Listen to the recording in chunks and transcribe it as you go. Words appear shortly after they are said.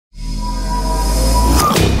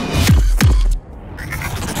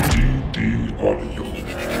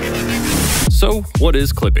So, what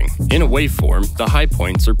is clipping? In a waveform, the high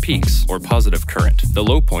points are peaks, or positive current. The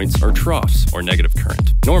low points are troughs, or negative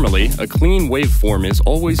current. Normally, a clean waveform is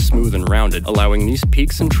always smooth and rounded, allowing these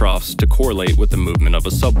peaks and troughs to correlate with the movement of a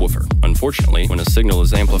subwoofer. Unfortunately, when a signal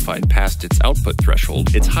is amplified past its output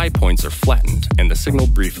threshold, its high points are flattened, and the signal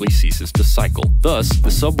briefly ceases to cycle. Thus, the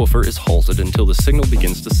subwoofer is halted until the signal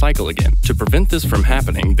begins to cycle again. To prevent this from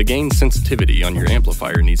happening, the gain sensitivity on your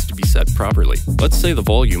amplifier needs to be set properly. Let's say the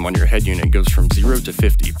volume on your head unit goes from 0 to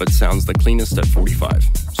 50, but sounds the cleanest at 45.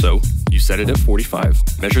 So, you set it at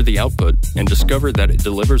 45, measure the output, and discover that it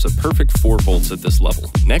delivers a perfect 4 volts at this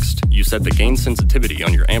level. Next, you set the gain sensitivity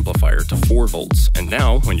on your amplifier to 4 volts, and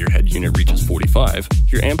now, when your head unit reaches 45,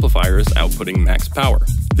 your amplifier is outputting max power.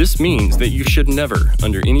 This means that you should never,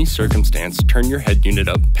 under any circumstance, turn your head unit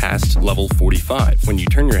up past level 45. When you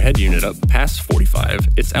turn your head unit up past 45,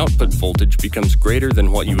 its output voltage becomes greater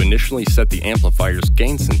than what you initially set the amplifier's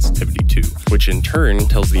gain sensitivity to, which in turn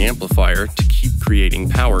tells the amplifier to keep creating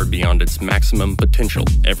power beyond its maximum potential.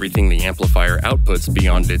 Everything the amplifier outputs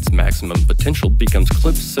beyond its maximum potential becomes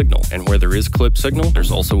clipped signal, and where there is clipped signal,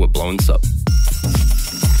 there's also a blown sub.